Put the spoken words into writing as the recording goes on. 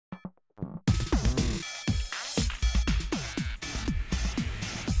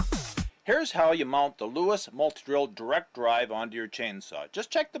Here's how you mount the Lewis MultiDrill Direct Drive onto your chainsaw.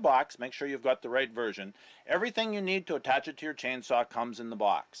 Just check the box, make sure you've got the right version. Everything you need to attach it to your chainsaw comes in the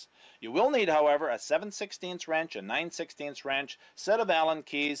box. You will need, however, a 7/16 wrench, a 9/16 wrench, set of Allen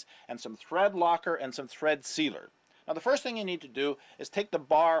keys, and some thread locker and some thread sealer. Now the first thing you need to do is take the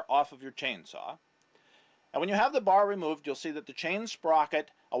bar off of your chainsaw. And when you have the bar removed, you'll see that the chain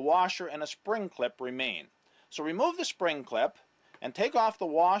sprocket, a washer, and a spring clip remain. So remove the spring clip and take off the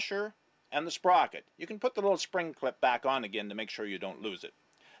washer and the sprocket. You can put the little spring clip back on again to make sure you don't lose it.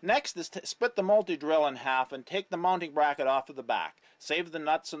 Next is to split the multi-drill in half and take the mounting bracket off of the back. Save the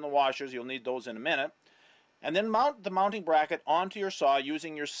nuts and the washers, you'll need those in a minute. And then mount the mounting bracket onto your saw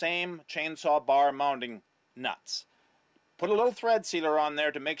using your same chainsaw bar mounting nuts. Put a little thread sealer on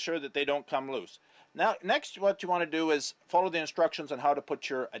there to make sure that they don't come loose. Now, next what you want to do is follow the instructions on how to put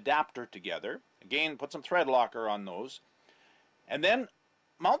your adapter together. Again, put some thread locker on those. And then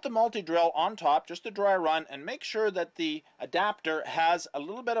mount the multi-drill on top, just a dry run, and make sure that the adapter has a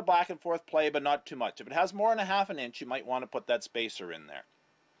little bit of back and forth play, but not too much. If it has more than a half an inch, you might want to put that spacer in there.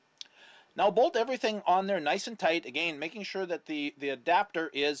 Now bolt everything on there nice and tight, again making sure that the adapter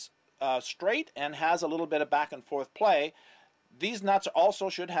is straight and has a little bit of back and forth play. These nuts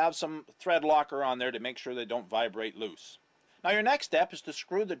also should have some thread locker on there to make sure they don't vibrate loose. Now your next step is to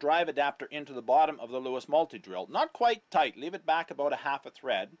screw the drive adapter into the bottom of the Lewis multi-drill. Not quite tight, leave it back about a half a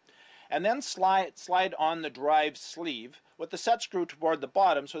thread, and then slide on the drive sleeve with the set screw toward the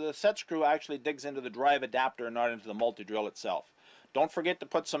bottom so the set screw actually digs into the drive adapter and not into the multi-drill itself. Don't forget to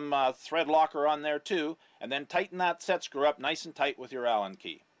put some thread locker on there too, and then tighten that set screw up nice and tight with your Allen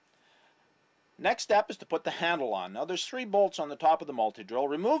key. Next step is to put the handle on. Now there's 3 bolts on the top of the multi-drill.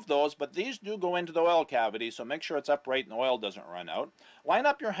 Remove those, but these do go into the oil cavity, so make sure it's upright and the oil doesn't run out. Line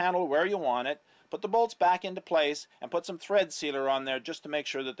up your handle where you want it, put the bolts back into place, and put some thread sealer on there just to make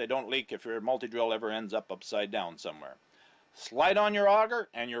sure that they don't leak if your multi-drill ever ends up upside down somewhere. Slide on your auger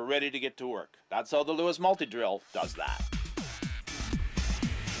and you're ready to get to work. That's how the Lewis multi-drill does that.